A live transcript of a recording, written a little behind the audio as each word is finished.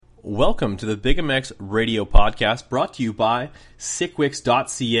welcome to the Big MX Radio Podcast, brought to you by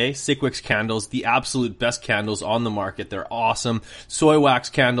Sickwix.ca. Sickwix candles, the absolute best candles on the market. They're awesome. Soy wax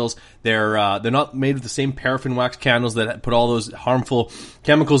candles. They're not made with the same paraffin wax candles that put all those harmful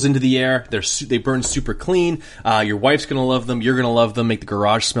chemicals into the air. They burn super clean. Your wife's gonna love them. You're gonna love them. Make the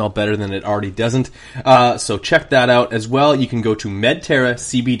garage smell better than it already doesn't. So check that out as well. You can go to Medterra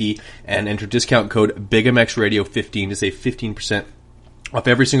CBD and enter discount code BigMXRadio15 to save 15% off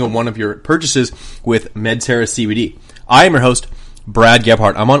every single one of your purchases with Medterra CBD. I am your host, Brad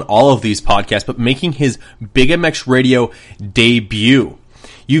Gebhardt. I'm on all of these podcasts, but making his Big MX Radio debut.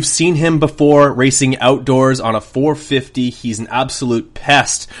 You've seen him before racing outdoors on a 450. He's an absolute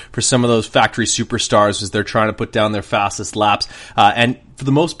pest for some of those factory superstars as they're trying to put down their fastest laps. And for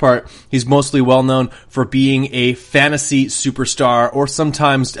the most part, he's mostly well known for being a fantasy superstar or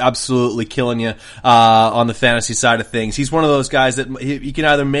sometimes absolutely killing you on the fantasy side of things. He's one of those guys that he can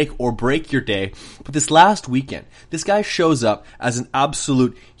either make or break your day. But this last weekend, this guy shows up as an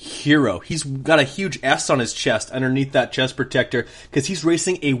absolute hero. He's got a huge S on his chest underneath that chest protector because he's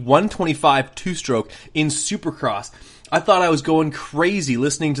racing a 125 two-stroke in Supercross. I thought I was going crazy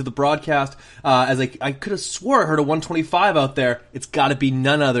listening to the broadcast as I could have swore I heard a 125 out there. It's got to be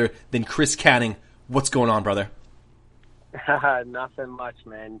none other than Chris Canning. What's going on, brother? Nothing much,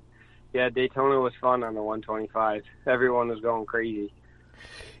 man. Yeah, Daytona was fun on the 125. Everyone was going crazy.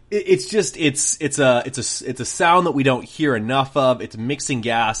 It's a sound that we don't hear enough of. It's mixing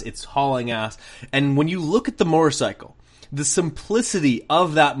gas. It's hauling ass. And when you look at the motorcycle, the simplicity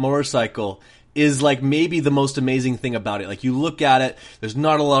of that motorcycle is like maybe the most amazing thing about it. Like you look at it, there's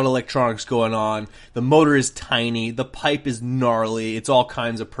not a lot of electronics going on. The motor is tiny. The pipe is gnarly. It's all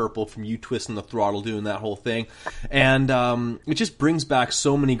kinds of purple from you twisting the throttle doing that whole thing. And it just brings back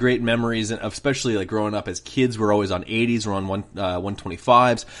so many great memories, and especially like growing up as kids, we're always on 80s, we're on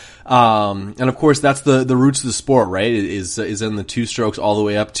 125s. And of course that's the roots of the sport, right? It is in the two strokes all the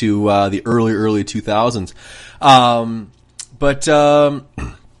way up to the early 2000s.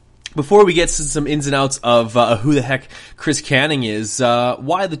 Before we get to some ins and outs of who the heck Chris Canning is,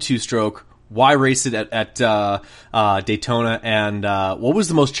 why the two-stroke? Why race it at Daytona? And what was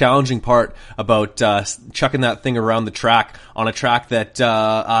the most challenging part about chucking that thing around the track on a track that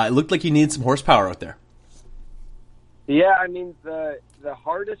it looked like you needed some horsepower out there? Yeah, I mean, the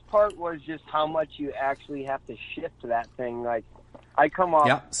hardest part was just how much you actually have to shift that thing. Like, I come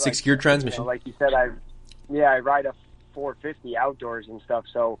off... six-gear transmission. Like you said, I ride a 450 outdoors and stuff,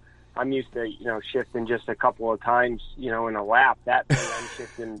 so I'm used to, shifting just a couple of times, in a lap. That thing I'm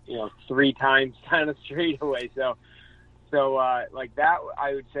shifting, 3 times down a straightaway. So like that,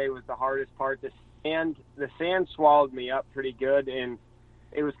 I would say was the hardest part. The sand swallowed me up pretty good, and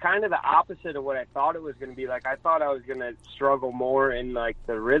it was kind of the opposite of what I thought it was going to be. Like I thought I was going to struggle more in like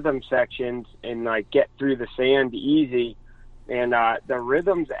the rhythm sections and like get through the sand easy. And the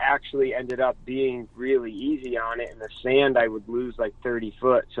rhythms actually ended up being really easy on it. And the sand, I would lose like 30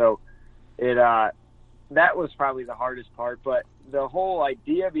 foot. So that was probably the hardest part. But the whole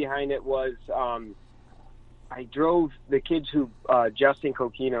idea behind it was I drove the kids who, Justin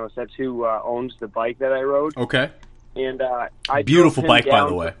Coquinos, that's who owns the bike that I rode. Okay. And beautiful bike, by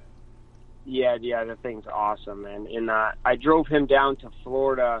the way. Yeah, the thing's awesome, man. And I drove him down to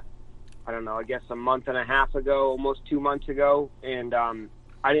Florida, I don't know, I guess a month and a half ago, almost 2 months ago. And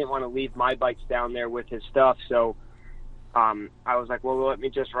I didn't want to leave my bikes down there with his stuff. So I was like, well, let me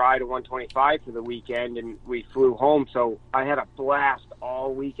just ride a 125 for the weekend. And we flew home. So I had a blast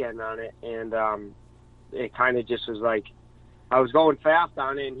all weekend on it. And it kind of just was like, I was going fast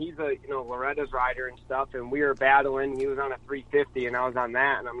on it. And he's a, Loretta's rider and stuff. And we were battling. He was on a 350 and I was on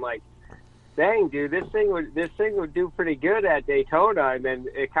that. And I'm like, dang, dude, this thing would do pretty good at Daytona. And then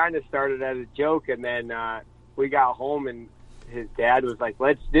it kind of started as a joke, and then we got home, and his dad was like,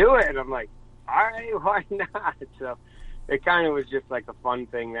 "Let's do it," and I'm like, "All right, why not?" So it kind of was just like a fun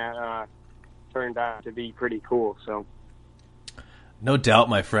thing that turned out to be pretty cool. So no doubt,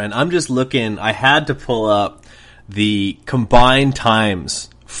 my friend. I'm just looking. I had to pull up the combined times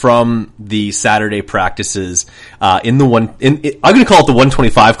from the Saturday practices in the I'm going to call it the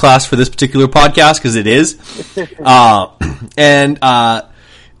 125 class for this particular podcast because it is.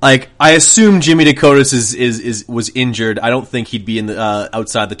 Like I assume Jimmy Dakotas was injured. I don't think he'd be in the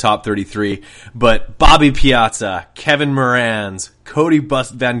outside the top 33. But Bobby Piazza, Kevin Morans, Cody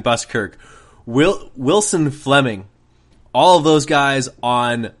Van Buskirk, Wilson Fleming, all of those guys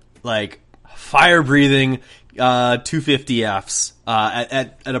on like fire breathing 250Fs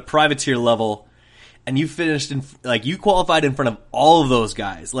at a privateer level, and you finished you qualified in front of all of those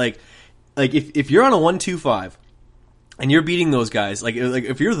guys. Like if you're on a 125 and you're beating those guys, like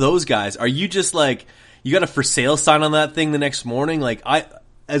if you're those guys, are you just like, you got a for sale sign on that thing the next morning? Like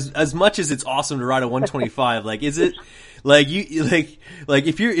as much as it's awesome to ride a 125, like is it like you like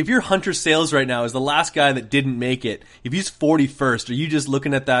if you're Hunter Sales right now is the last guy that didn't make it, if he's 41st, are you just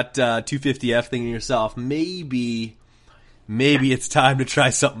looking at that 250F thing yourself? Maybe it's time to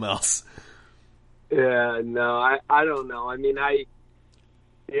try something else. Yeah, no, I don't know. I mean, I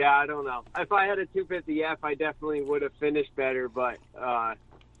don't know. If I had a 250F, I definitely would have finished better, but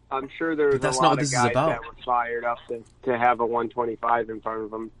I'm sure there was a lot of guys that were fired up to have a 125 in front of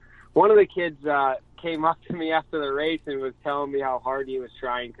them. One of the kids came up to me after the race and was telling me how hard he was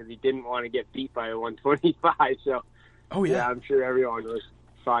trying because he didn't want to get beat by a 125. So, yeah, I'm sure everyone was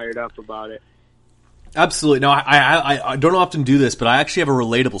fired up about it. Absolutely. No, I don't often do this, but I actually have a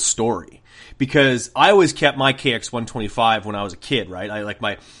relatable story because I always kept my KX 125 when I was a kid, right?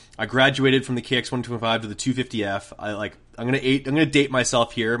 I graduated from the KX 125 to the 250F. I'm gonna date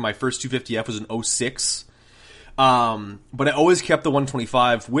myself here. My first 250F was an 06. But I always kept the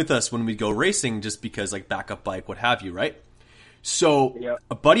 125 with us when we go racing, just because like backup bike, what have you, right? So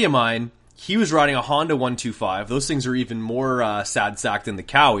A buddy of mine, he was riding a Honda 125. Those things are even more sad sack than the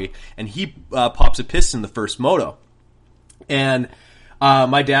Cowie, and he pops a piston the first moto. And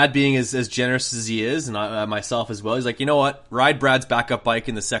my dad, being as generous as he is, and myself as well, he's like, you know what? Ride Brad's backup bike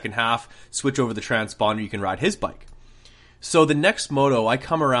in the second half. Switch over the transponder. You can ride his bike. So the next moto, I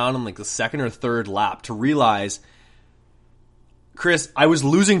come around on like the second or third lap to realize, Chris, I was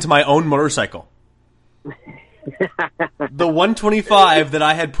losing to my own motorcycle. The 125 that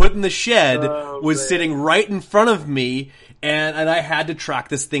I had put in the shed was sitting right in front of me, and I had to track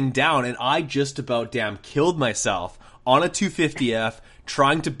this thing down, and I just about damn killed myself on a 250F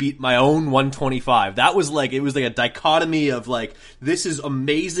trying to beat my own 125. It was like a dichotomy of like, this is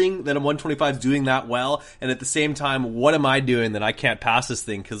amazing that a 125 is doing that well, and at the same time, what am I doing that I can't pass this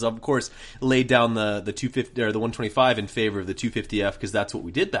thing? Because of course, laid down the 250 or the 125 in favor of the 250F because that's what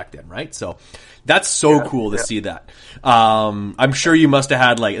we did back then, right? So that's so cool to see that. I'm sure you must have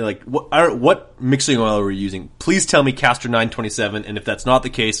had like what mixing oil were you using? Please tell me Caster 927, and if that's not the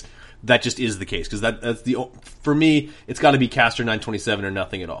case, that just is the case, because that's for me, it's got to be Caster 927 or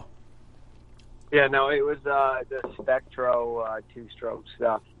nothing at all. Yeah, no, it was the Spectro two-stroke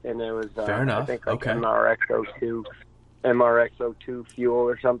stuff, and it was fair enough. I think like MRX02 fuel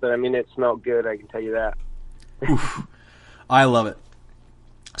or something. I mean, it smelled good, I can tell you that. Oof, I love it.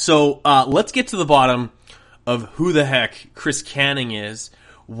 So let's get to the bottom of who the heck Chris Canning is.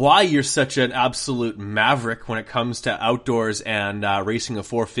 Why you're such an absolute maverick when it comes to outdoors and racing a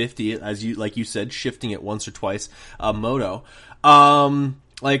 450, like you said, shifting it once or twice moto. And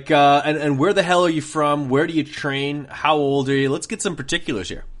where the hell are you from? Where do you train? How old are you? Let's get some particulars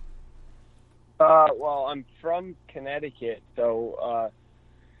here. Well, I'm from Connecticut, so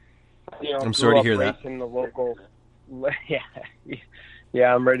I'm sorry to hear that. In the local,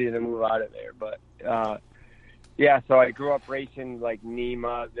 yeah, I'm ready to move out of there, but. Yeah, so I grew up racing like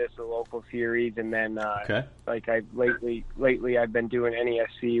NEMA, this a local series, and then like I lately I've been doing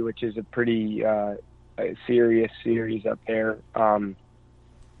NESC, which is a pretty serious series up there.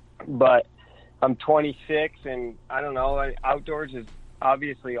 But I'm 26, and I don't know. Outdoors is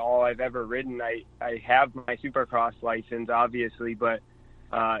obviously all I've ever ridden. I have my Supercross license, obviously, but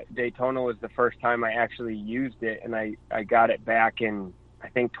Daytona was the first time I actually used it, and I got it back in I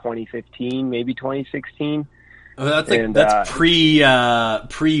think 2015, maybe 2016. Oh, that's pre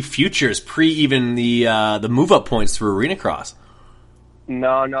futures, pre even the move up points for Arena Cross.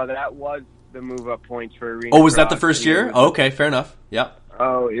 No, that was the move up points for Arena. Oh, was that the first year? Okay, fair enough. Yep.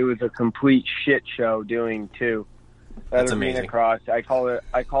 Oh, it was a complete shit show doing too. That's Arena amazing. Cross, I call it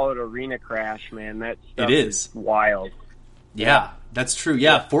Arena Crash, man. That stuff it is wild. Yeah, that's true.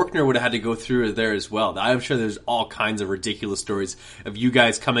 Yeah, Faulkner would have had to go through there as well. I'm sure there's all kinds of ridiculous stories of you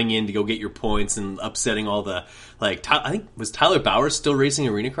guys coming in to go get your points and upsetting all the, like, I think, was Tyler Bowers still racing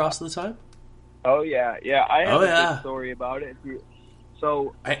Arena Cross at the time? Oh, yeah. I have a good story about it.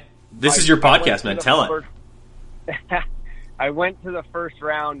 This is your podcast, man. Tell it. I went to the first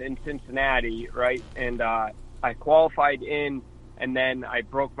round in Cincinnati, right? And I qualified in, and then I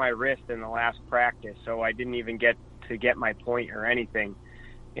broke my wrist in the last practice, so I didn't even get to get my point or anything.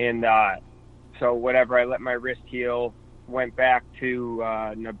 And so whatever, I let my wrist heal, went back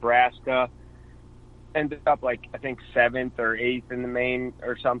to Nebraska, ended up like I think 7th or 8th in the main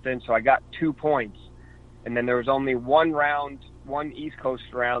or something, so I got 2 points. And then there was only one East Coast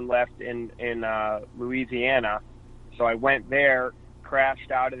round left in Louisiana, so I went there,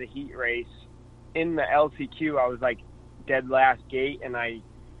 crashed out of the heat race. In the LCQ, I was like dead last gate, and I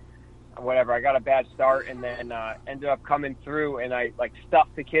whatever. I got a bad start, and then ended up coming through, and I like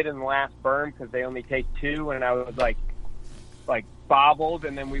stuffed the kid in the last berm because they only take 2, and I was like bobbled,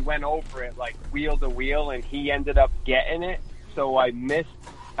 and then we went over it like wheel to wheel, and he ended up getting it. So I missed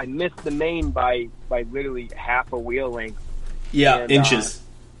the main by literally half a wheel length. Yeah, and, inches.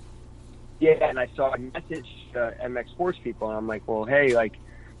 Yeah, and I saw a message to MX Sports people, and I'm like, well, hey, like,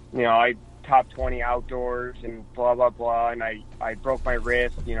 you know, I top 20 outdoors and blah, blah, blah, and I broke my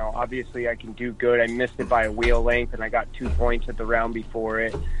wrist. You know, obviously I can do good. I missed it by a wheel length, and I got 2 points at the round before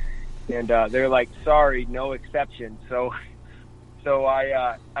it. And they're like, sorry, no exception. So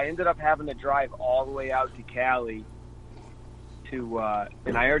I ended up having to drive all the way out to Cali to,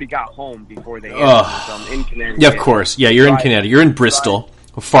 and I already got home before they ended, so I'm in Connecticut. Yeah, of course. Yeah, you're in Connecticut. You're in Bristol,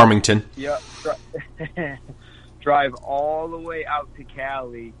 Farmington. Yeah, drive all the way out to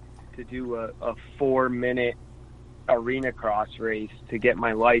Cali to do a 4-minute arena cross race to get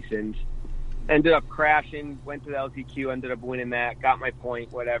my license. Ended up crashing, went to the LTQ, ended up winning that, got my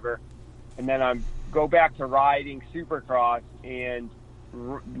point, whatever. And then I go back to riding Supercross, and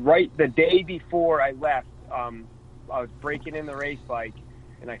right the day before I left, I was breaking in the race bike,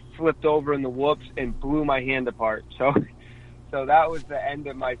 and I flipped over in the whoops and blew my hand apart. So that was the end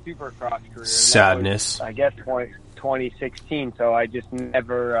of my Supercross career. Sadness. Was, I guess 2016. So I just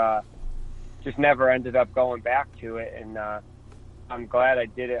never ended up going back to it, and I'm glad I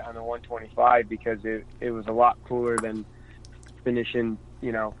did it on the 125 because it was a lot cooler than finishing,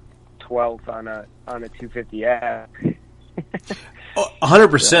 you know, 12th on a 250F.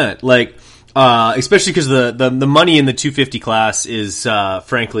 100%. Like, especially because the money in the 250 class is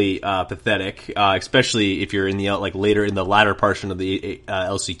frankly pathetic. Especially if you're in the later in the latter portion of the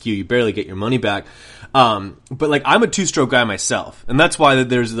LCQ, you barely get your money back. But like, I'm a 2-stroke guy myself, and that's why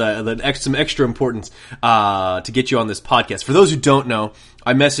there's some extra importance to get you on this podcast. For those who don't know,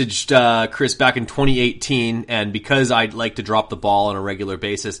 I messaged Chris back in 2018, and because I'd like to drop the ball on a regular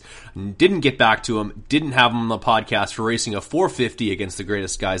basis, didn't get back to him, didn't have him on the podcast for racing a 450 against the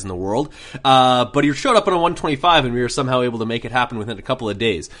greatest guys in the world. But he showed up on a 125, and we were somehow able to make it happen within a couple of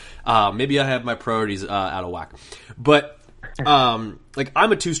days. Maybe I have my priorities out of whack. But like,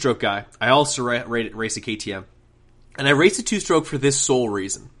 I'm a 2-stroke guy. I also race a KTM, and I race a 2-stroke for this sole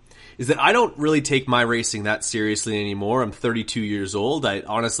reason. Is that I don't really take my racing that seriously anymore. I'm 32 years old. I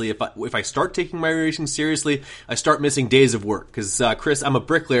honestly, if I start taking my racing seriously, I start missing days of work. Because, Chris, I'm a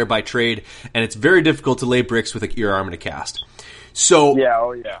bricklayer by trade, and it's very difficult to lay bricks with your arm in a cast. So, yeah,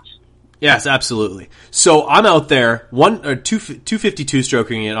 oh yeah. Yes, absolutely. So I'm out there, 252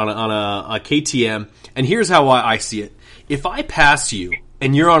 stroking it on a KTM, and here's how I see it. If I pass you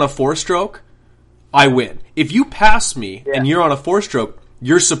and you're on a 4-stroke, I win. If you pass me and you're on a 4-stroke,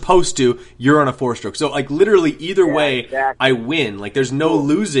 you're supposed to, you're on a 4-stroke. So, like, literally either way, exactly. I win. Like, there's no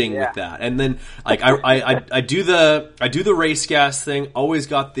losing with that. And then, like, I do the race gas thing. Always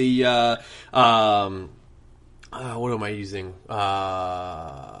got the, what am I using?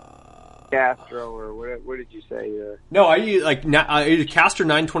 Castro, or what did you say? No, I use I use Caster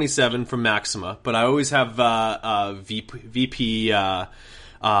 927 from Maxima, but I always have VP. The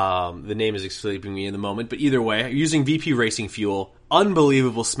name is escaping me in the moment, but either way, using VP Racing Fuel.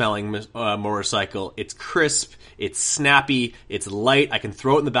 Unbelievable smelling motorcycle. It's crisp, it's snappy, it's light. I can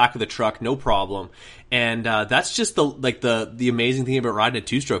throw it in the back of the truck, no problem. And that's just the amazing thing about riding a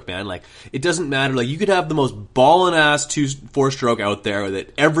 2-stroke, man. Like, it doesn't matter. Like, you could have the most ballin' ass 4-stroke out there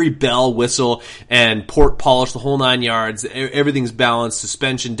that every bell, whistle, and port polish, the whole 9 yards, everything's balanced,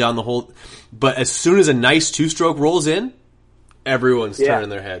 suspension done, the whole. But as soon as a nice 2-stroke rolls in, everyone's turning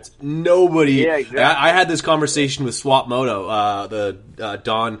their heads. Nobody. Yeah, exactly. I had this conversation with Swap Moto,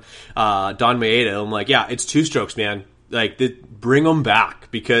 Don Maeda. I'm like, yeah, it's 2-strokes, man. Like, bring them back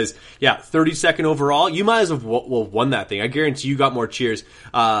because 32nd overall. You might as well won that thing. I guarantee you got more cheers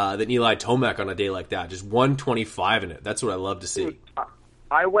than Eli Tomac on a day like that. Just 125 in it. That's what I love to see.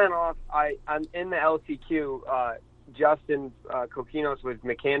 I went off. I'm in the LCQ. Justin Kokinos was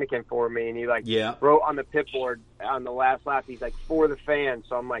mechanicking for me, and he wrote on the pit board on the last lap, he's like, for the fans.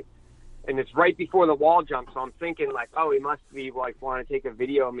 So I'm like, and it's right before the wall jump, so I'm thinking like, oh, he must be like want to take a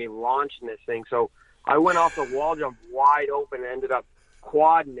video of me launching this thing. So I went off the wall jump wide open and ended up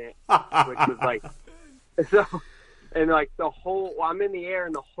quadding it, which was like, so, and like I'm in the air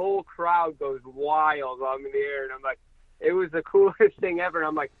and the whole crowd goes wild while I'm in the air, and I'm like, it was the coolest thing ever. And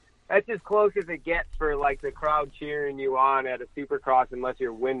I'm like, that's as close as it gets for like the crowd cheering you on at a Supercross, unless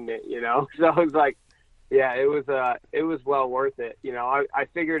you're winning it, you know. So I was like, yeah, it was well worth it, you know. I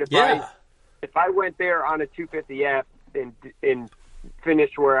figured if I went there on a 250F and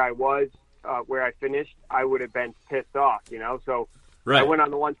finished where I was, where I finished, I would have been pissed off, you know. So Right. I went on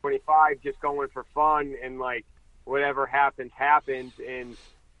the 125 just going for fun, and like whatever happens, happens, and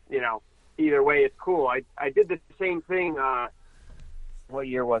either way it's cool. I did the same thing. What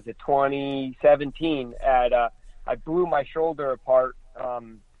year was it? 2017. I blew my shoulder apart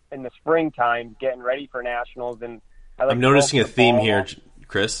in the springtime, getting ready for nationals, and I'm noticing a theme here,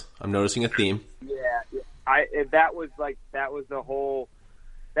 Chris. I'm noticing a theme. Yeah. That was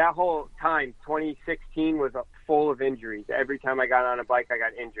that whole time. 2016 was full of injuries. Every time I got on a bike, I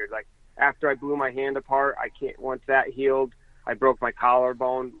got injured. Like after I blew my hand apart, once that healed, I broke my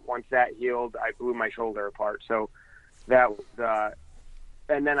collarbone. Once that healed, I blew my shoulder apart. So that was,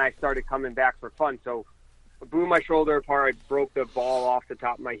 and then I started coming back for fun. So I blew my shoulder apart. I broke the ball off the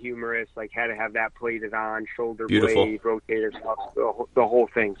top of my humerus. Like had to have that plated on, shoulder Beautiful. blade, rotator cuff, the whole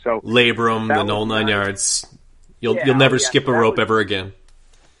thing. So labrum, the whole 9 yards. You'll never skip a rope ever again.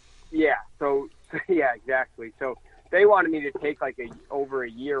 Yeah. So yeah, exactly. So they wanted me to take like over a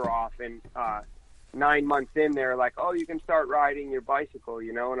year off, and 9 months in, they're like, "Oh, you can start riding your bicycle,"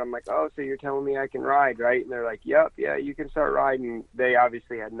 And I'm like, "Oh, so you're telling me I can ride, right?" And they're like, "Yep, yeah, you can start riding." They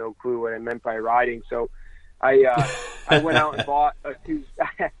obviously had no clue what I meant by riding, so I went out and bought a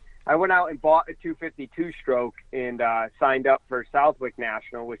 252 stroke and signed up for Southwick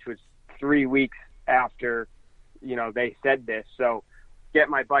National, which was 3 weeks after they said this. So get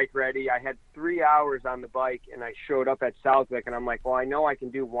my bike ready. I had 3 hours on the bike, and I showed up at Southwick, and I'm like, well, I know I can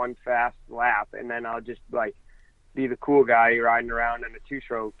do one fast lap, and then I'll just like be the cool guy riding around in a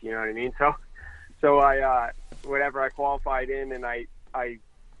 2-stroke. You know what I mean? So I I qualified in, and I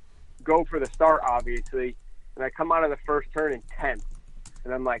go for the start, obviously, and I come out of the first turn in 10th,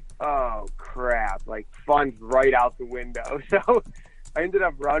 and I'm like, oh crap, like fun's right out the window. So I ended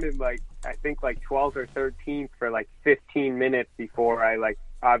up running I think 12th or 13th for 15 minutes before I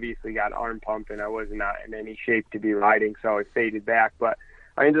obviously got arm pump, and I was not in any shape to be riding, so I faded back. But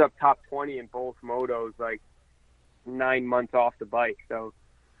I ended up top 20 in both motos 9 months off the bike. So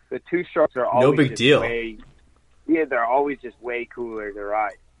the 2-strokes are always no big deal. They're always just way cooler to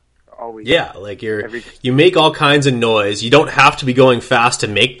ride. Always. Yeah, you make all kinds of noise. You don't have to be going fast to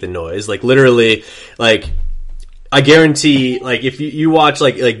make the noise. Literally, I guarantee, if you watch,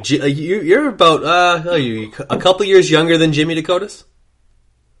 you're about, you a couple years younger than Jimmy Dakotas?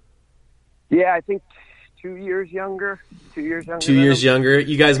 Yeah, I think 2 years younger. 2 years younger. 2 years younger.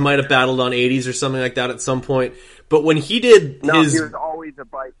 You guys might have battled on 80s or something like that at some point. But when he did he was always a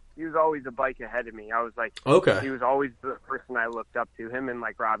bike. He was always a bike ahead of me. I was okay. He was always the person I looked up to. Him and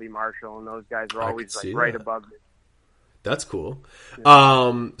Robbie Marshall and those guys were always right above me. That's cool.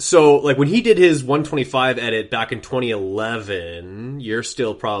 Yeah. So when he did his 125 edit back in 2011, you're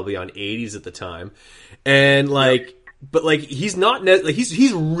still probably on 80s at the time, and but he's not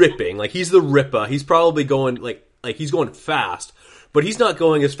he's ripping, he's the ripper. He's probably going he's going fast, but he's not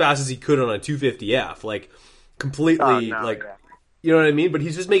going as fast as he could on a 250F, completely yeah. You know what I mean? But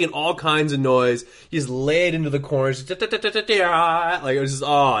he's just making all kinds of noise. He's laid into the corners. It was just,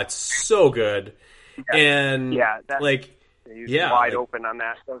 it's so good. Yeah. And wide open on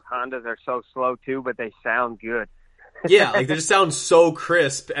that. Those Hondas are so slow too, but they sound good. Yeah, they just sound so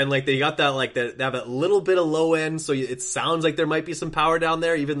crisp, and they got that they have that little bit of low end, so it sounds like there might be some power down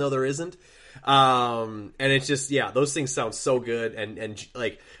there, even though there isn't. And it's just those things sound so good, and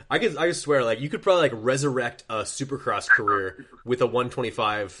I could swear you could probably resurrect a Supercross career with a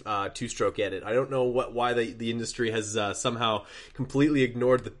 125 2-stroke edit. I don't know why the industry has somehow completely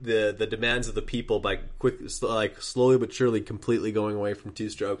ignored the demands of the people by slowly but surely completely going away from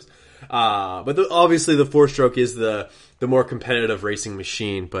 2-strokes. But obviously the 4-stroke is the more competitive racing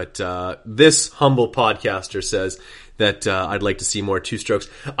machine. But this humble podcaster says that I'd like to see more 2-strokes.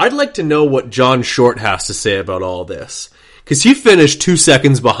 I'd like to know what John Short has to say about all this, because he finished 2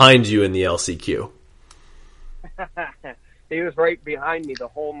 seconds behind you in the LCQ. He was right behind me the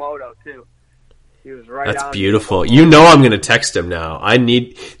whole moto too. He was right. That's beautiful. I'm going to text him now.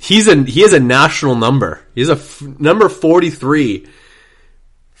 He has a national number. He has a number 43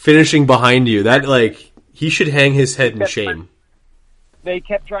 finishing behind you. That he should hang his head in shame. They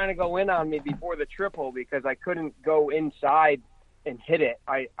kept trying to go in on me before the triple because I couldn't go inside and hit it.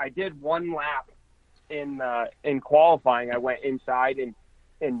 I did one lap in qualifying. I went inside and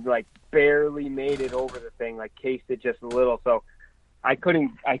barely made it over the thing, cased it just a little. So I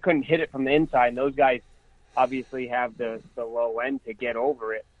couldn't hit it from the inside. And those guys obviously have the low end to get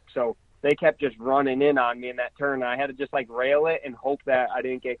over it. So they kept just running in on me in that turn. I had to just rail it and hope that I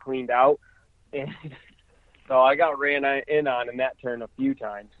didn't get cleaned out. And so I got ran in on in that turn a few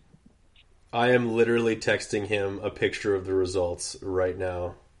times. I am literally texting him a picture of the results right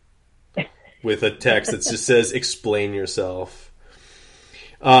now with a text that just says, "Explain yourself."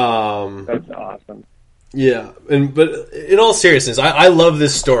 That's awesome. Yeah, but in all seriousness, I love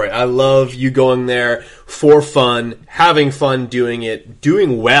this story. I love you going there for fun, having fun doing it,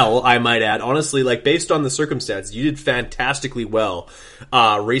 doing well, I might add. Honestly, like, based on the circumstances, you did fantastically well.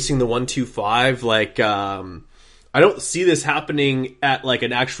 Racing the 125, like, I don't see this happening at, like,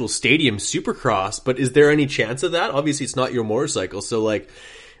 an actual stadium supercross, but is there any chance of that? Obviously, it's not your motorcycle, so, like,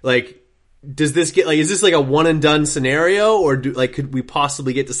 does this get, like, is this like a one and done scenario, or could we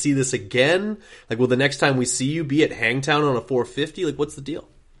possibly get to see this again? Like, will the next time we see you be at Hangtown on a 450? Like, what's the deal?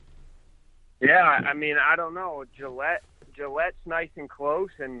 Yeah, I mean, I don't know. Gillette's nice and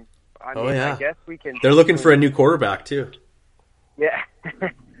close, and I guess we can. They're looking for a new quarterback too. Yeah,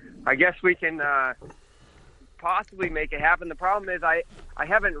 I guess we can possibly make it happen. The problem is I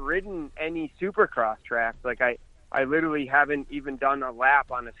haven't ridden any supercross tracks. Like, I literally haven't even done a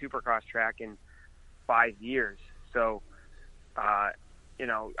lap on a supercross track in 5 years. So, you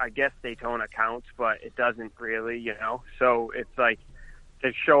know, I guess Daytona counts, but it doesn't really, you know. So it's like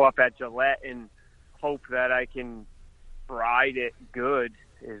to show up at Gillette and hope that I can ride it good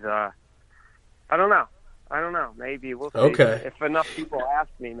is, I don't know. Maybe we'll see. Okay. If enough people ask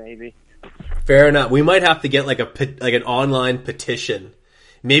me, maybe. Fair enough. We might have to get like an online petition.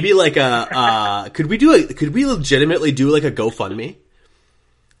 Maybe like could we legitimately do like a GoFundMe?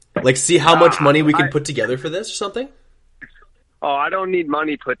 Like, see how much money we can put together for this or something? Oh, I don't need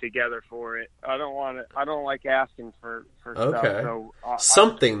money put together for it. I don't want it. I don't like asking for okay. stuff. So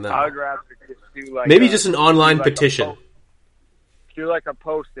something though. I'd rather just do like maybe just an online petition. Do like a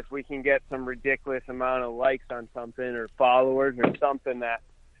post if we can get some ridiculous amount of likes on something or followers or something that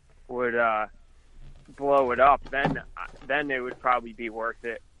would blow it up. Then it would probably be worth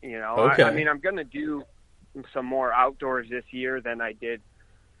it. You know. Okay. I mean, I'm gonna do some more outdoors this year than I did,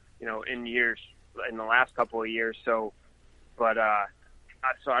 you know, in the last couple of years. So. But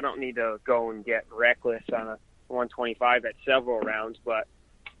so I don't need to go and get reckless on a 125 at several rounds, but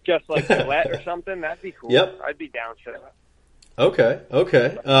just like Gillette or something, that'd be cool. Yep. I'd be down for that. Okay.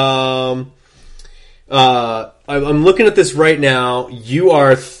 I'm looking at this right now. You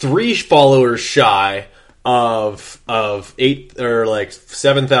are 3 followers shy of 8 or like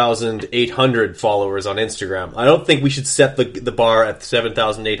 7,800 followers on Instagram. I don't think we should set the bar at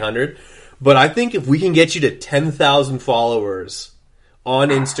 7,800. But I think if we can get you to 10,000 followers on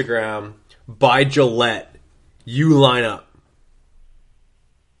Instagram by Gillette, you line up.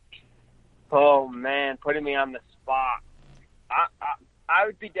 Oh, man, putting me on the spot. I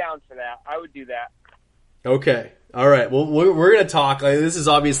would be down for that. I would do that. Okay. All right. Well, we're going to talk. This is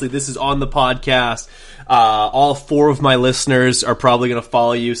on the podcast. All 4 of my listeners are probably going to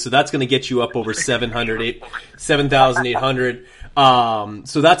follow you. So that's going to get you up over 7,800.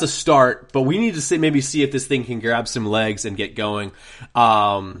 So that's a start, but we need to see if this thing can grab some legs and get going.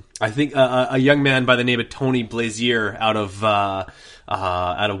 I think a young man by the name of Tony Blazier out of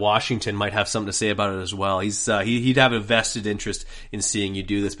Washington might have something to say about it as well. He'd have a vested interest in seeing you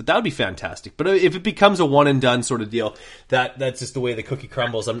do this, but that would be fantastic. But if it becomes a one and done sort of deal, that's just the way the cookie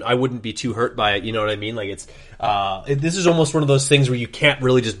crumbles. I wouldn't be too hurt by it. You know what I mean? Like, this is almost one of those things where you can't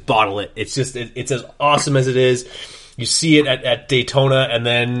really just bottle it. It's just, it's as awesome as it is. You see it at Daytona, and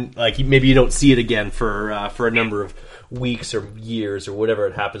then like maybe you don't see it again for a number of weeks or years or whatever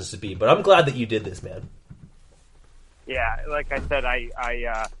it happens to be. But I'm glad that you did this, man. Yeah, like I said, I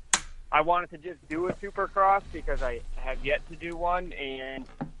wanted to just do a Supercross because I have yet to do one, and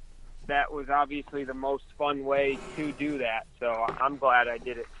that was obviously the most fun way to do that. So I'm glad I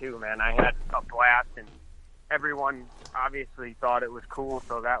did it too, man. I had a blast, and everyone obviously thought it was cool,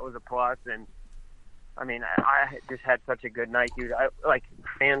 so that was a plus. And I mean, I just had such a good night, dude.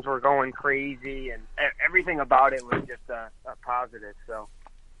 Fans were going crazy, and everything about it was just a positive. So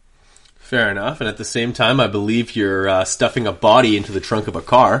fair enough. And at the same time, I believe you're stuffing a body into the trunk of a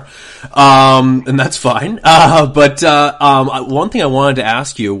car, and that's fine. But one thing I wanted to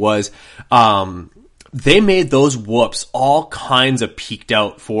ask you was, they made those whoops all kinds of peaked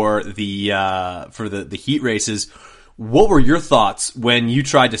out for the heat races. What were your thoughts when you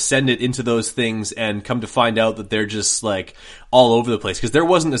tried to send it into those things and come to find out that they're just like all over the place? Because there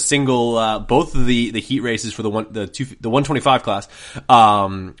wasn't a single, both of the heat races for the 125 class,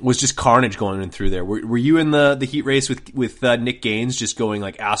 was just carnage going in through there. Were you in the heat race with Nick Gaines just going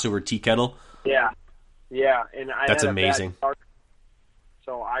like ass over tea kettle? Yeah. And that's amazing.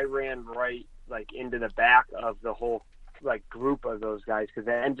 So I ran right like into the back of the whole like group of those guys, because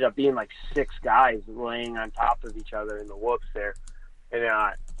it ended up being like 6 guys laying on top of each other in the whoops there. And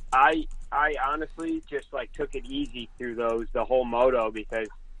I honestly just like took it easy through the whole moto, because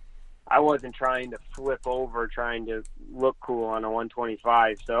I wasn't trying to flip over, trying to look cool on a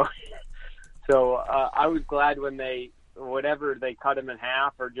 125. So, I was glad when whatever they cut him in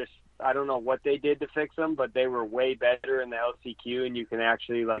half, or just, I don't know what they did to fix them, but they were way better in the LCQ, and you can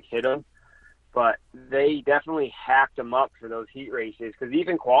actually like hit them. But they definitely hacked them up for those heat races, because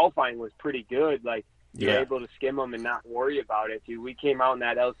even qualifying was pretty good. Like, you're able to skim them and not worry about it, dude. We came out in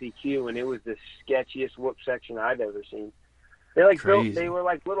that LCQ, and it was the sketchiest whoop section I've ever seen. They they were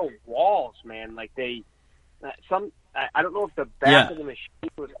like little walls, man. Like I don't know if the back of the machine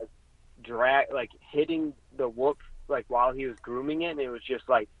was like hitting the whoop like while he was grooming it, and it was just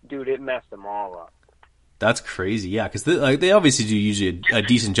like, dude, it messed them all up. That's crazy, yeah, because they obviously do usually a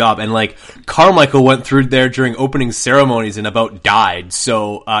decent job, and like Carmichael went through there during opening ceremonies and about died,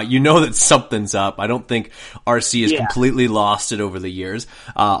 so you know that something's up. I don't think RC has completely lost it over the years.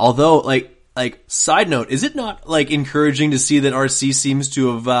 Although, like side note, is it not like encouraging to see that RC seems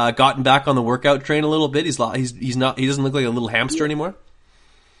to have gotten back on the workout train a little bit? He doesn't look like a little hamster anymore.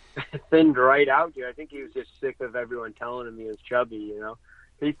 Thinned right out, dude. I think he was just sick of everyone telling him he was chubby, you know.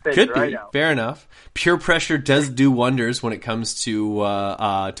 Could be. Fair enough. Peer pressure does do wonders when it comes to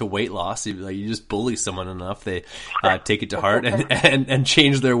weight loss. You just bully someone enough, they take it to heart and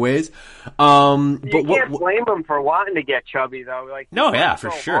change their ways. But you can't blame them for wanting to get chubby, though. Like, no, yeah, for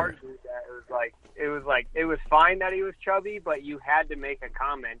sure. It was fine that he was chubby, but you had to make a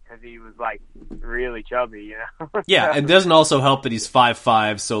comment because he was like really chubby, you know. Yeah, it doesn't also help that he's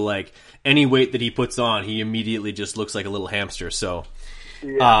 5'5", so like any weight that he puts on, he immediately just looks like a little hamster. So.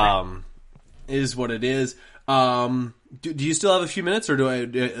 Yeah. Is what it is. Do you still have a few minutes, or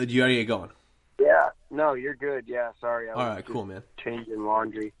do you gotta get going? Yeah. No, you're good. Yeah. Sorry. All right. Cool, man. Changing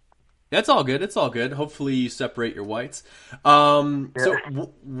laundry. That's all good. It's all good. Hopefully you separate your whites. So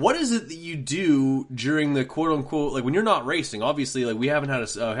what is it that you do during the quote unquote, like when you're not racing? Obviously, like we haven't had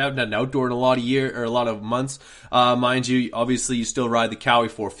an outdoor in a lot of months. Mind you, obviously you still ride the Cowie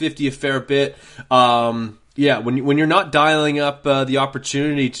 450 a fair bit. Yeah, when you're not dialing up the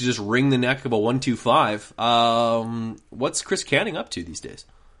opportunity to just wring the neck of a 125, what's Chris Canning up to these days?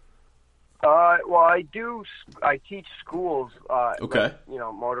 Well, I teach schools, okay. like,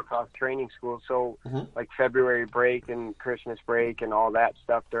 motocross training schools. So like February break and Christmas break and all that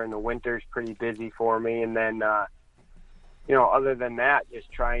stuff during the winter is pretty busy for me. And then, other than that, just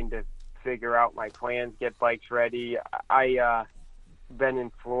trying to figure out my plans, get bikes ready. I been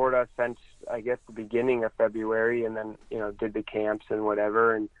in Florida since, I guess, the beginning of February, and then, did the camps and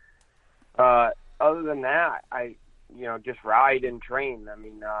whatever. And, other than that, I, just ride and train. I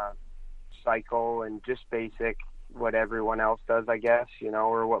mean, cycle and just basic what everyone else does, I guess,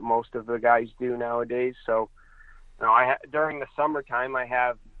 or what most of the guys do nowadays. So, during the summertime, I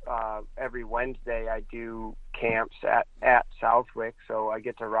have every Wednesday I do camps at Southwick, so I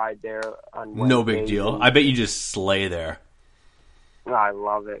get to ride there on Wednesdays. No big deal. I bet you just slay there. I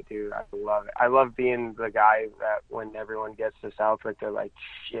love it, dude. I love it. I love being the guy that when everyone gets to Southwick, they're like,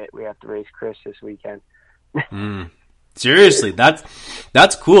 shit, we have to race Chris this weekend. Seriously,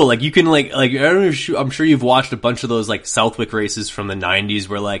 that's cool. Like you can like I don't know, I'm sure you've watched a bunch of those like Southwick races from the 90s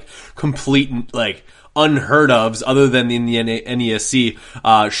where like complete like unheard ofs other than in the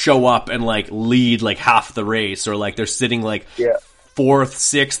NESC show up and like lead like half the race, or like they're sitting like 4th,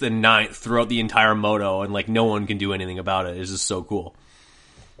 6th, and 9th throughout the entire moto, and like no one can do anything about it. It's just so cool.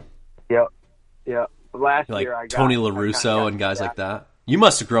 Yeah. Last year I got Tony LaRusso and guys like that. You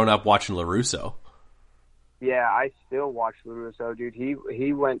must have grown up watching LaRusso. Yeah, I still watch LaRusso, dude.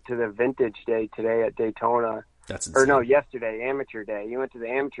 He went to the Vintage Day today at Daytona. That's insane. Or no, yesterday, Amateur Day. He went to the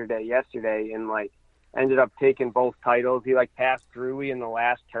Amateur Day yesterday and like ended up taking both titles. He like passed Rui in the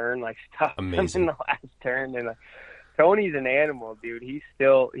last turn, like stopped him in the last turn, and Tony's an animal, dude. He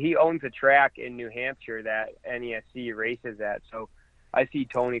owns a track in New Hampshire that NESC races at, so I see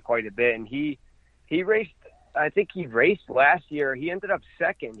Tony quite a bit. And he raced, I think he raced last year. He ended up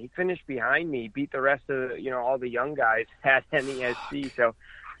second. He finished behind me, beat the rest of all the young guys at NESC. So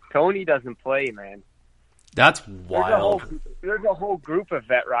Tony doesn't play, man. That's wild. There's a whole group of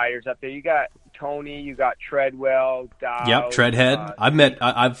vet riders up there. You got Tony, you got Treadwell, Dow. Yep, Treadhead. I've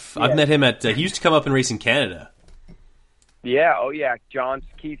met him at. He used to come up and race in Canada. Yeah, oh yeah,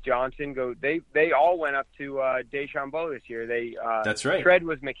 Keith Johnson. They all went up to Deschambault this year. That's right. Tread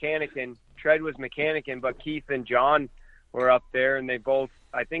was mechanicing, but Keith and John were up there, and they both.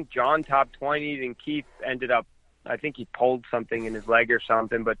 I think John top 20'd, and Keith ended up. I think he pulled something in his leg or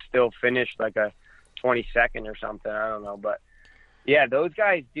something, but still finished like a 22nd or something. I don't know, but yeah, those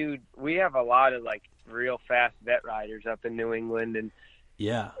guys, dude. We have a lot of like real fast vet riders up in New England, and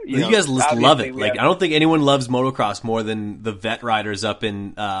Yeah, you guys just love it. Like, I don't think anyone loves motocross more than the vet riders up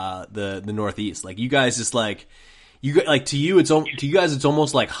in the Northeast. Like, you guys just like to you guys it's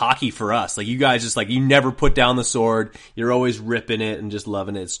almost like hockey for us. Like, you guys just like, you never put down the sword. You're always ripping it and just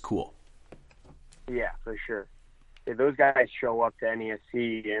loving it. It's cool. Yeah, for sure. If those guys show up to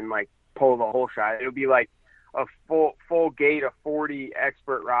NESC and like pull the whole shot, it'll be like a full gate of 40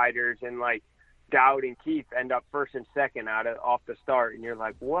 expert riders, and like Dowd and Keith end up first and second off the start, and you're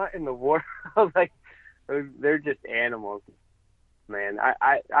like, what in the world? Like, they're just animals, man.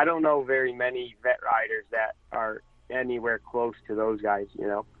 I don't know very many vet riders that are anywhere close to those guys, you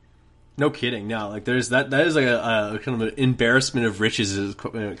know. No kidding. No, like that is like a kind of an embarrassment of riches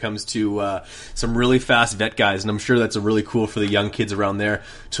when it comes to some really fast vet guys, and I'm sure that's a really cool for the young kids around there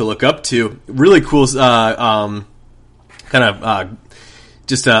to look up to. Really cool, kind of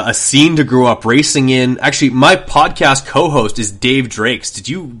just a scene to grow up racing in. Actually, my podcast co-host is Dave Drakes. Did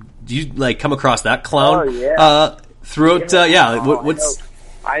you like come across that clown? Oh, yeah. Throughout, what's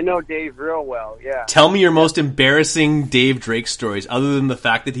I know Dave real well, yeah. Tell me your most embarrassing Dave Drake stories, other than the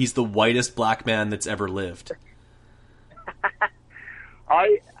fact that he's the whitest black man that's ever lived.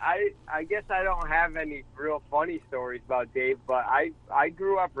 I guess I don't have any real funny stories about Dave, but I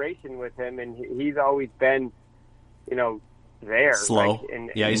grew up racing with him, and he's always been, you know, there. Slow. Like,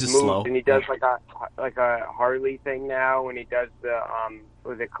 and he's just moved, slow. And he does like a Harley thing now, and he does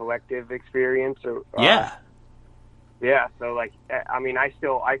the collective experience. Or, yeah. Yeah, so like, I mean, I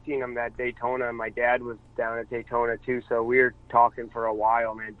seen him at Daytona, and my dad was down at Daytona too, so we were talking for a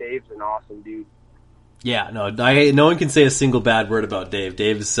while, man. Dave's an awesome dude. Yeah, no one can say a single bad word about Dave.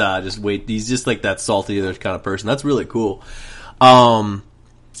 Dave's he's just like that salty other kind of person. That's really cool.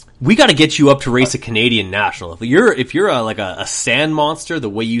 We got to get you up to race a Canadian national. If you're a sand monster, the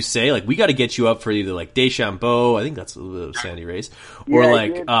way you say, like, we got to get you up for either like Deschambault, I think that's a sandy race, or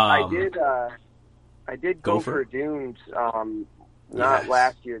I did go for Dunes, not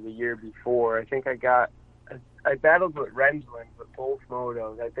last year, the year before. I think I battled with Rensland with both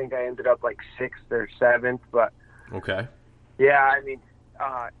motos. I think I ended up like 6th or 7th, but okay. Yeah, I mean,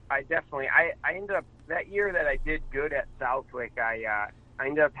 I ended up that year that I did good at Southwick. I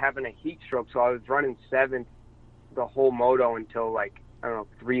ended up having a heat stroke, so I was running 7th the whole moto until like, I don't know,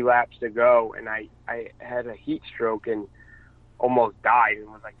 3 laps to go, and I had a heat stroke and almost died and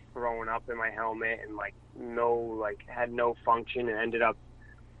was like throwing up in my helmet and had no function, and ended up,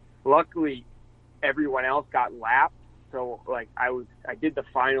 luckily everyone else got lapped, so like I did the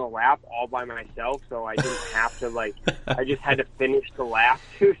final lap all by myself, so I didn't have to I just had to finish the lap.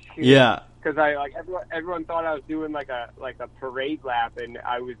 Yeah. Because everyone thought I was doing like a parade lap, and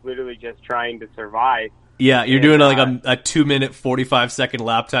I was literally just trying to survive. Yeah, you're doing like a 2-minute 45-second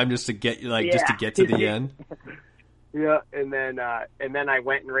lap time just to get just to get to the end. Yeah, and then I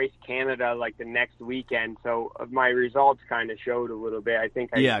went and raced Canada like the next weekend, so my results kind of showed a little bit. I think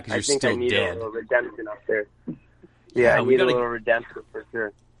I need a little redemption up there. Yeah, I need a little redemption for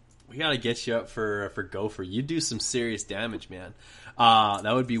sure. We gotta get you up for Gopher. You do some serious damage, man.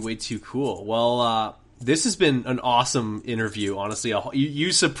 That would be way too cool. Well, this has been an awesome interview, honestly.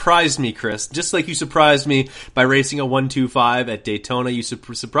 You surprised me, Chris. Just like you surprised me by racing a 1:25 at Daytona. You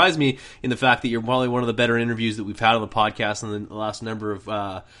surprised me in the fact that you're probably one of the better interviews that we've had on the podcast in the last number of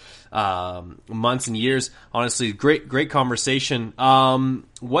months and years. Honestly, great conversation.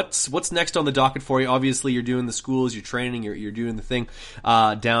 What's next on the docket for you? Obviously, you're doing the schools, you're training, you're doing the thing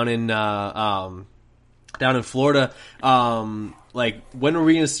down in Florida. Like, when are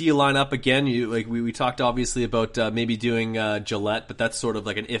we going to see you line up again? We talked obviously about maybe doing Gillette, but that's sort of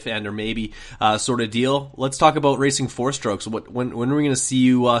like an if and or maybe sort of deal. Let's talk about racing 4-strokes. When are we going to see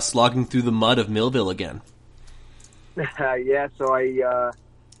you slogging through the mud of Millville again? Yeah, so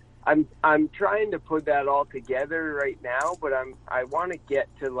I'm trying to put that all together right now, but I want to get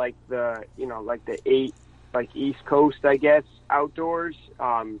to like the 8 East Coast, I guess, outdoors.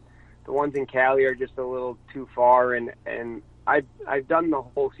 The ones in Cali are just a little too far, and I've done the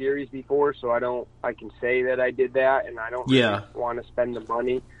whole series before, so I can say that I did that, and I don't really want to spend the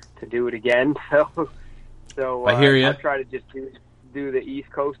money to do it again. So I hear you. I'll try to just do the East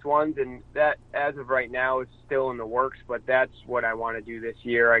Coast ones, and that, as of right now, is still in the works, but that's what I want to do this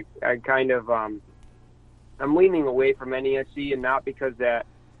year. I kind of I'm leaning away from NESC, and not because that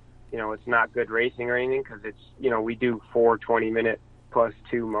it's not good racing or anything, because it's we do 4 20-minute plus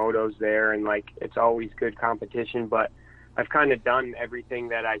 2 motos there, and like it's always good competition, but I've kind of done everything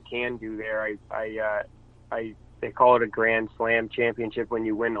that I can do there. They call it a Grand Slam championship when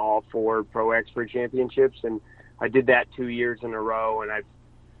you win all 4 Pro Expert championships, and I did that 2 years in a row, and I've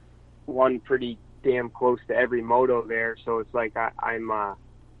won pretty damn close to every moto there. So it's like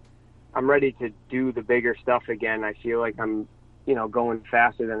I'm ready to do the bigger stuff again. I feel like I'm, going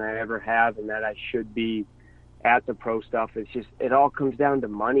faster than I ever have, and that I should be at the pro stuff. It's just, it all comes down to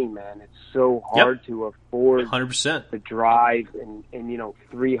money, man. It's so hard to afford 100% the drive and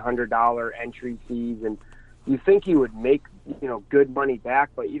 $300 entry fees. And you think you would make, good money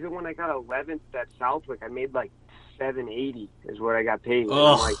back. But even when I got 11th at Southwick, I made like $780 is what I got paid. And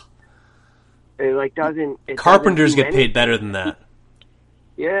I'm like, it doesn't. Carpenters get paid better than that.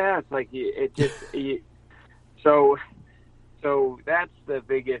 Yeah, it's like so that's the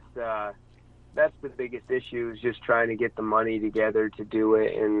biggest issue, is just trying to get the money together to do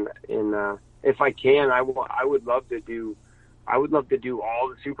it. And if I can, I would love to do all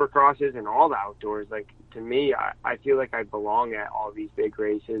the Supercrosses and all the outdoors. Like, to me, I feel like I belong at all these big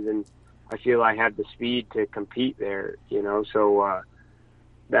races, and I feel I have the speed to compete there. So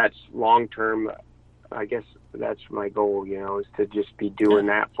that's long term. I guess that's my goal. Is to just be doing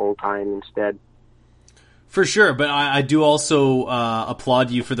that full time instead. For sure, but I do also applaud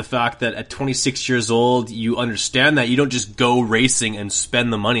you for the fact that at 26 years old, you understand that you don't just go racing and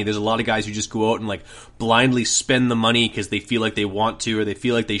spend the money. There's a lot of guys who just go out and like blindly spend the money because they feel like they want to, or they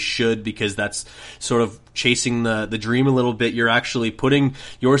feel like they should, because that's sort of chasing the dream a little bit. You're actually putting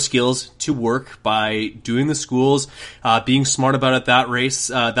your skills to work by doing the schools, being smart about it that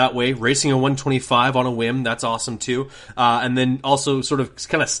way, racing a 125 on a whim. That's awesome too. And then also sort of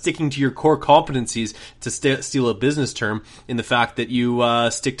kind of sticking to your core competencies, to steal a business term, in the fact that you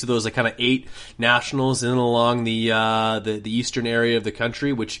stick to those like kind of 8 nationals in and along the eastern area of the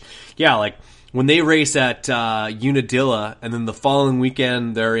country, which, like when they race at Unadilla and then the following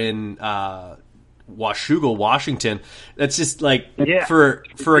weekend they're in Washougal, Washington. That's just like for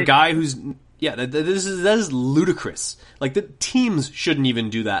a guy who's that is ludicrous. Like, the teams shouldn't even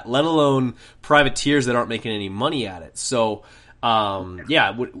do that, let alone privateers that aren't making any money at it. So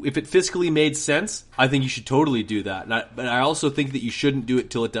if it fiscally made sense, I think you should totally do that. But I also think that you shouldn't do it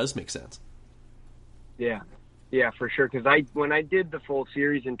till it does make sense. Yeah, for sure. Because when I did the full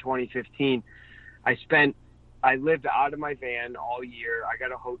series in 2015, I lived out of my van all year. I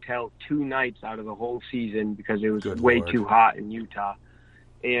got a hotel 2 nights out of the whole season because it was too hot in Utah.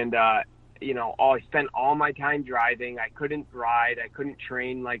 And, I spent all my time driving. I couldn't ride. I couldn't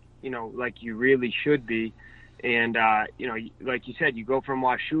train like you really should be. And, like you said, you go from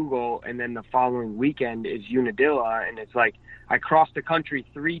Washougal and then the following weekend is Unadilla. And it's like, I crossed the country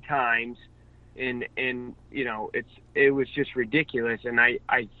 3 times. And it was just ridiculous. And I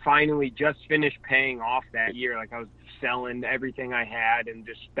finally just finished paying off that year. Like, I was selling everything I had and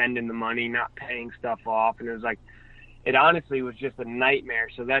just spending the money, not paying stuff off. And it was like, it honestly was just a nightmare.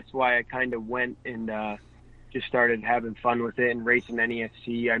 So that's why I kind of went and just started having fun with it and racing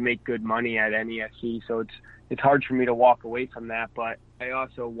NESC. I make good money at NESC, so it's hard for me to walk away from that. But I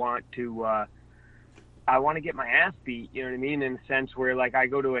also want to I want to get my ass beat, you know what I mean, in a sense where, like, I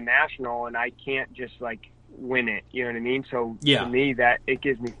go to a national and I can't just, like, win it, you know what I mean? So to me, that it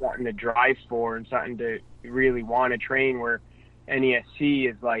gives me something to drive for and something to really want to train, where NESC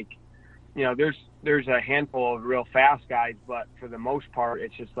is like, there's a handful of real fast guys, but for the most part,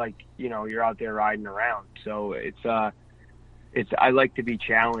 it's just like, you're out there riding around. So I like to be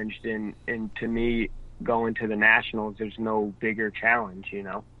challenged, and to me, going to the nationals, there's no bigger challenge,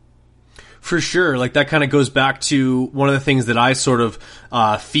 For sure. Like, that kind of goes back to one of the things that I sort of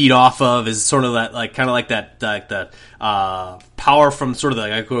feed off of, is sort of that, like, kind of like that power from sort of the,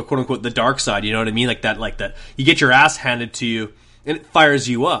 like, quote unquote, the dark side, you know what I mean? Like that you get your ass handed to you and it fires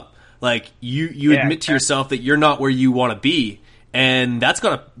you up. Like, you admit to yourself that you're not where you want to be, and that's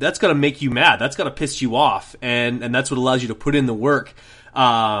gonna make you mad. That's gonna piss you off, and that's what allows you to put in the work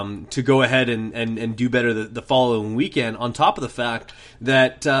to go ahead and do better the following weekend, on top of the fact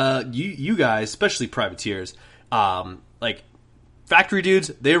that you guys, especially privateers, like factory dudes,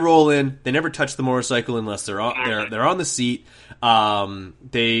 they roll in, they never touch the motorcycle unless they're on the seat.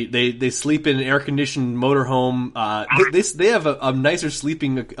 They sleep in an air conditioned motorhome. They have a nicer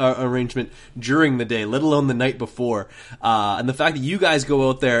sleeping arrangement during the day, let alone the night before. And the fact that you guys go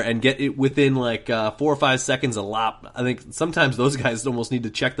out there and get it within like 4 or 5 seconds a lap, I think sometimes those guys almost need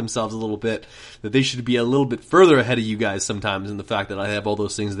to check themselves a little bit, that they should be a little bit further ahead of you guys sometimes, in the fact that I have all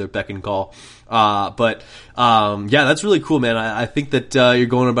those things at their beck and call. But that's really cool, man. I think that you're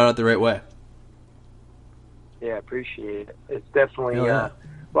going about it the right way. Yeah, appreciate it. It's definitely a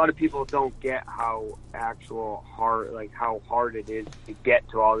lot of people don't get how hard it is to get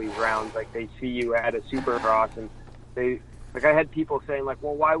to all these rounds. Like, they see you at a Supercross, and I had people saying, like,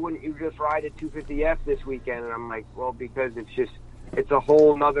 well, why wouldn't you just ride a 250F this weekend? And I'm like, well, because it's just, it's a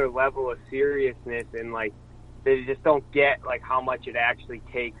whole nother level of seriousness, and like they just don't get like how much it actually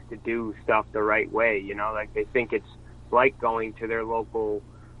takes to do stuff the right way. You know, like they think it's like going to their local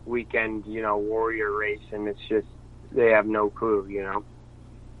weekend, you know, warrior race, and it's just they have no clue. You know.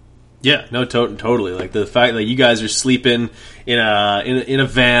 Yeah, no, totally. Like the fact that you guys are sleeping in a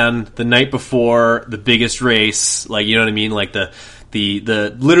van the night before the biggest race, like, you know what I mean? Like the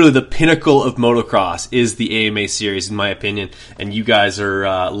literally the pinnacle of motocross is the AMA series, in my opinion. And you guys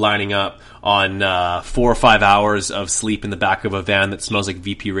are lining up on 4 or 5 hours of sleep in the back of a van that smells like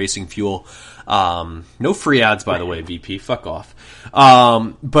VP Racing fuel. No free ads, by the way, VP. Fuck off.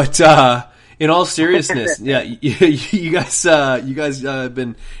 In all seriousness, yeah, you guys have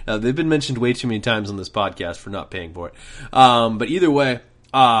been, they've been mentioned way too many times on this podcast for not paying for it. But either way,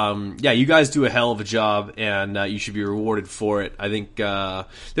 yeah, you guys do a hell of a job, and you should be rewarded for it. I think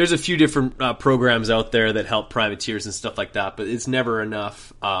there's a few different programs out there that help privateers and stuff like that, but it's never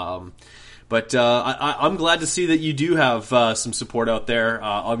enough. But I'm glad to see that you do have some support out there.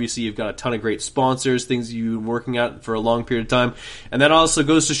 Obviously, you've got a ton of great sponsors, things you've been working at for a long period of time, and that also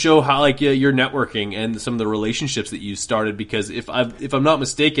goes to show how like your networking and some of the relationships that you started. Because if I'm not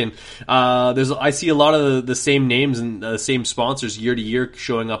mistaken, I see a lot of the same names and the same sponsors year to year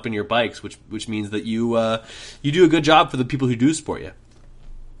showing up in your bikes, which means that you do a good job for the people who do support you.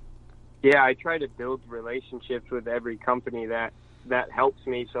 Yeah, I try to build relationships with every company that helps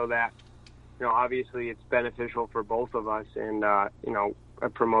me, so that, you know, obviously it's beneficial for both of us, and, you know, I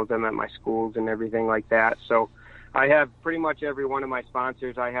promote them at my schools and everything like that. So I have pretty much every one of my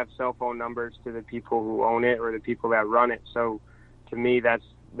sponsors. I have cell phone numbers to the people who own it or the people that run it. So to me, that's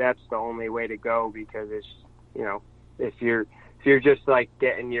the only way to go, because it's, you know, if you're just like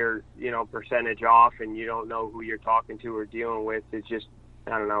getting your, you know, percentage off and you don't know who you're talking to or dealing with, it's just,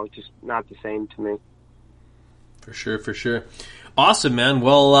 I don't know, it's just not the same to me. For sure. Awesome, man.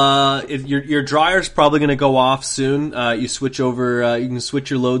 Well, if your dryer's probably going to go off soon. You switch over. You can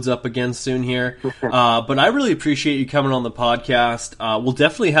switch your loads up again soon here. But I really appreciate you coming on the podcast. We'll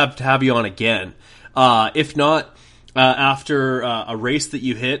definitely have to have you on again. If not after a race that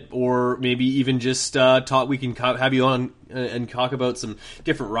you hit, or maybe even just talk. We can have you on and talk about some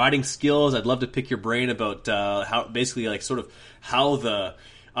different riding skills. I'd love to pick your brain about how basically like sort of how the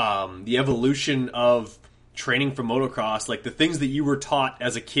evolution of training for motocross, like the things that you were taught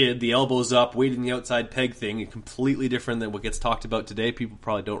as a kid, the elbows up, weight in the outside peg thing, completely different than what gets talked about today. People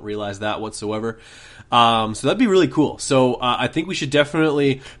probably don't realize that whatsoever. So that'd be really cool. So I think we should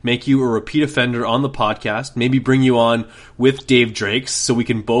definitely make you a repeat offender on the podcast. Maybe bring you on with Dave Drakes so we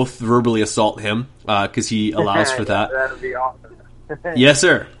can both verbally assault him, because he allows for that. That would be awesome. Yes,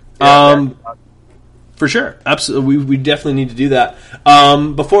 sir. For sure. Absolutely. We definitely need to do that.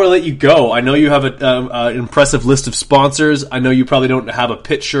 Before I let you go, I know you have an impressive list of sponsors. I know you probably don't have a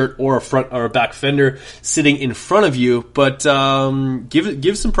pit shirt or a front or a back fender sitting in front of you, but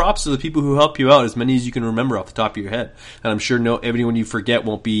give some props to the people who help you out, as many as you can remember off the top of your head. And I'm sure anyone you forget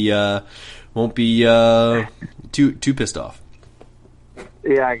won't be too pissed off.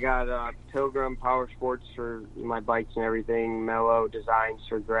 Yeah, I got Pilgrim Power Sports for my bikes and everything, Mellow Designs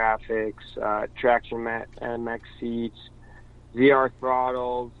for graphics, Traction Mat MX seats, ZR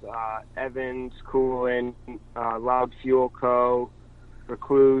throttles, Evans Coolant, Loud Fuel Co.,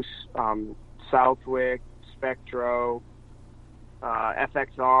 Recluse, Southwick, Spectro,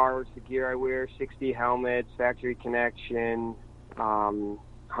 FXR, the gear I wear, 60 helmets, Factory Connection,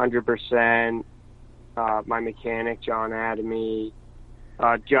 100%, my mechanic, John Adamy,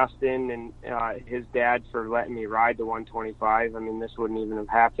 Justin and his dad for letting me ride the 125. I mean, this wouldn't even have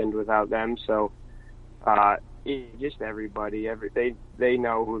happened without them. So just everybody, they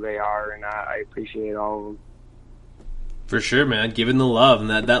know who they are, and I appreciate all of them. For sure, man. Giving the love,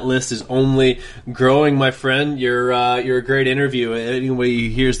 and that list is only growing, my friend. You're a great interview. Anybody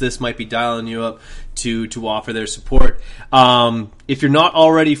who hears this might be dialing you up to offer their support. If you're not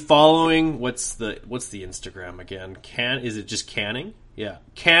already following, what's the Instagram again? Is it just Canning? Yeah,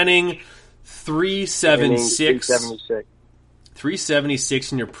 Canning 376.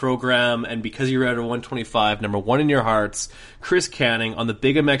 376 in your program, and because you're at a 125, number one in your hearts, Chris Canning on the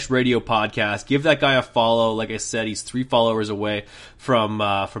Big MX Radio podcast. Give that guy a follow. Like I said, he's 3 followers away from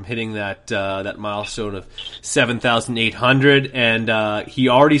hitting that milestone of 7,800, and he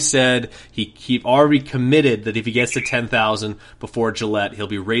already said he already committed that if he gets to 10,000 before Gillette, he'll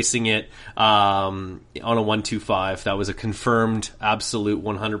be racing it on a 125. That was a confirmed, absolute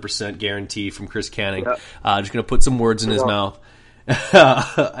 100% guarantee from Chris Canning. Yep. Just gonna put some words in his mouth.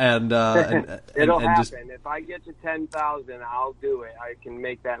 and it'll happen. Just, if I get to 10,000, I'll do it. I can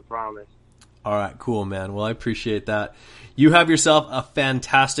make that promise. All right, cool, man. Well, I appreciate that. You have yourself a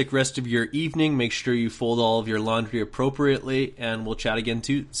fantastic rest of your evening. Make sure you fold all of your laundry appropriately, and we'll chat again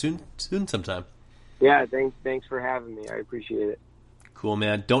soon sometime. Yeah, thanks for having me. I appreciate it. Cool,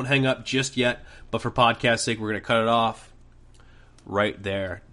 man. Don't hang up just yet, but for podcast sake, we're going to cut it off right there.